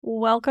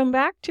Welcome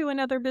back to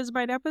another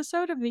BizBite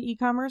episode of the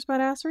E-commerce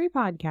Badassery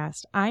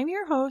podcast. I'm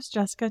your host,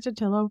 Jessica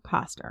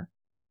Totillo-Coster.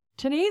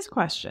 Today's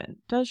question,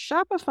 does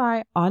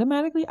Shopify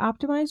automatically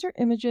optimize your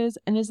images,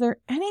 and is there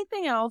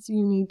anything else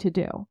you need to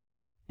do?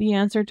 The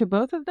answer to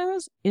both of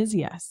those is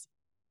yes.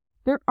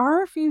 There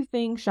are a few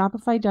things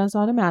Shopify does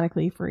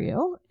automatically for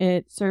you.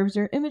 It serves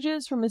your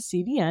images from a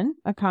CDN,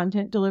 a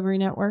content delivery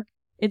network.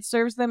 It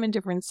serves them in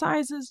different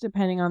sizes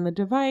depending on the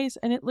device,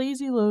 and it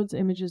lazy loads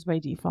images by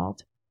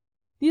default.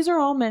 These are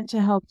all meant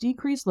to help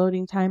decrease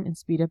loading time and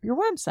speed up your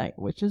website,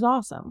 which is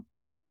awesome.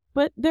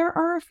 But there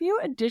are a few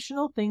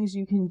additional things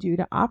you can do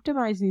to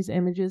optimize these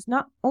images,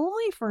 not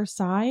only for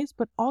size,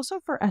 but also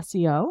for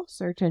SEO,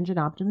 search engine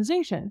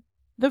optimization.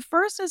 The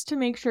first is to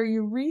make sure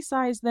you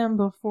resize them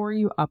before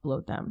you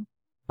upload them.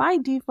 By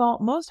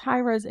default, most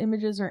high-res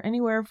images are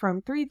anywhere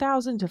from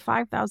 3,000 to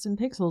 5,000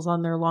 pixels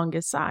on their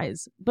longest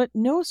size, but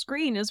no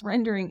screen is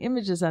rendering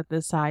images at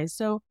this size,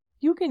 so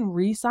you can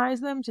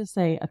resize them to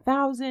say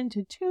 1,000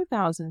 to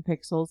 2,000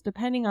 pixels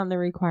depending on the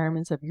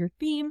requirements of your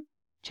theme.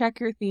 Check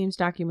your theme's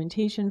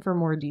documentation for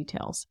more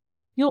details.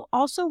 You'll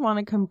also want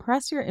to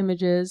compress your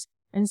images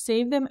and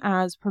save them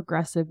as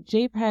progressive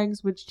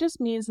JPEGs, which just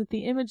means that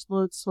the image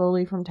loads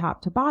slowly from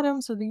top to bottom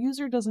so the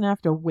user doesn't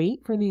have to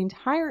wait for the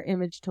entire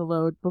image to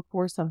load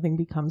before something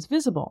becomes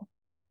visible.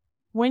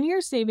 When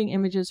you're saving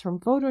images from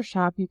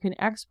Photoshop, you can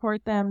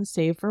export them,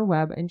 save for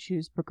web, and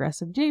choose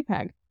progressive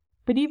JPEG.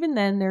 But even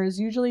then, there is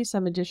usually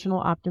some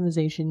additional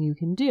optimization you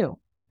can do.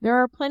 There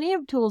are plenty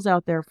of tools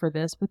out there for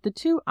this, but the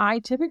two I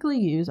typically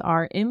use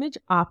are Image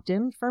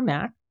Optim for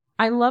Mac.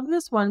 I love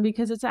this one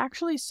because it's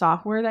actually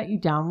software that you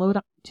download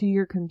to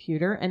your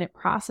computer and it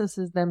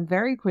processes them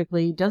very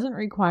quickly, doesn't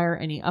require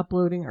any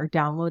uploading or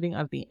downloading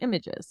of the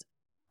images.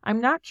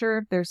 I'm not sure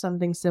if there's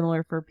something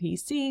similar for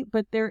PC,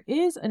 but there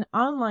is an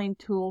online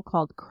tool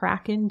called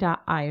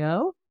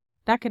Kraken.io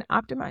that can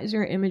optimize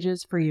your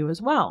images for you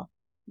as well.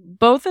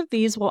 Both of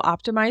these will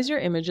optimize your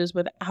images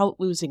without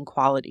losing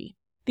quality.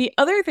 The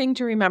other thing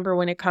to remember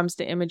when it comes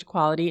to image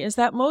quality is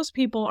that most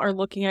people are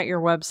looking at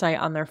your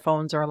website on their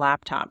phones or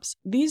laptops.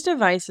 These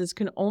devices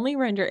can only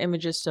render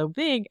images so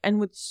big and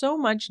with so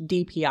much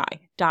DPI,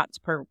 dots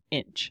per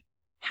inch.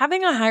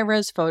 Having a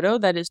high-res photo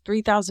that is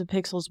 3,000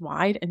 pixels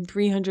wide and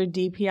 300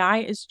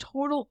 DPI is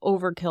total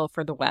overkill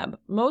for the web.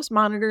 Most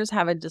monitors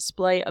have a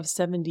display of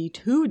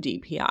 72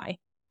 DPI,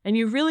 and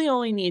you really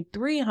only need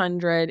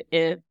 300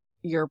 if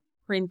you're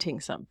printing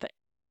something.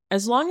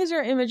 As long as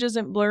your image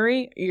isn't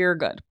blurry, you're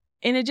good.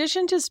 In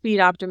addition to speed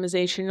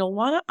optimization, you'll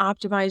want to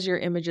optimize your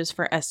images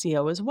for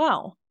SEO as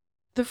well.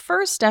 The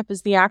first step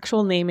is the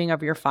actual naming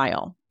of your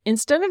file.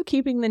 Instead of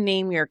keeping the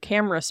name your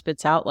camera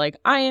spits out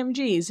like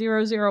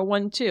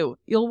IMG0012,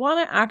 you'll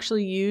want to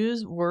actually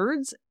use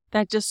words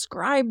that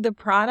describe the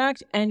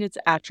product and its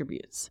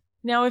attributes.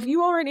 Now, if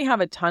you already have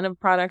a ton of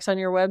products on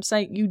your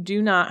website, you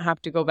do not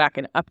have to go back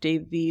and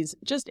update these,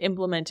 just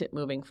implement it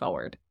moving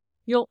forward.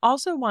 You'll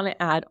also want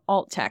to add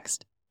alt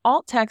text.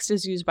 Alt text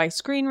is used by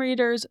screen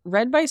readers,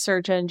 read by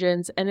search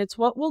engines, and it's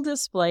what will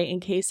display in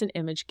case an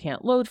image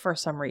can't load for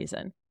some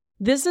reason.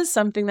 This is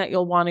something that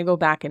you'll want to go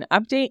back and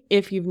update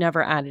if you've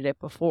never added it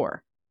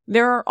before.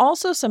 There are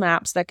also some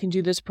apps that can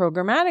do this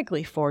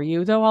programmatically for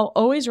you, though I'll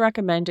always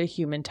recommend a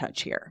human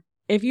touch here.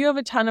 If you have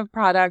a ton of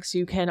products,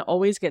 you can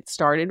always get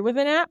started with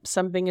an app,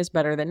 something is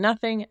better than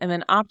nothing, and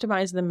then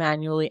optimize them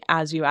manually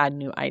as you add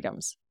new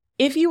items.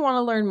 If you want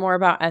to learn more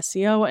about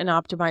SEO and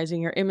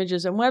optimizing your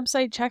images and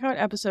website, check out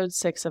episode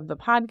 6 of the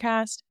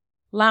podcast.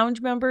 Lounge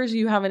members,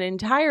 you have an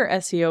entire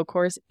SEO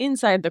course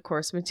inside the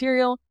course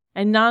material,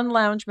 and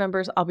non-lounge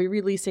members, I'll be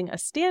releasing a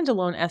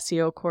standalone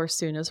SEO course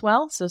soon as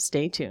well, so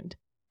stay tuned.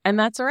 And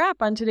that's a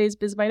wrap on today's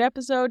BizBite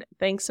episode.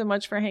 Thanks so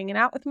much for hanging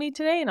out with me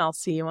today, and I'll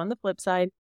see you on the flip side.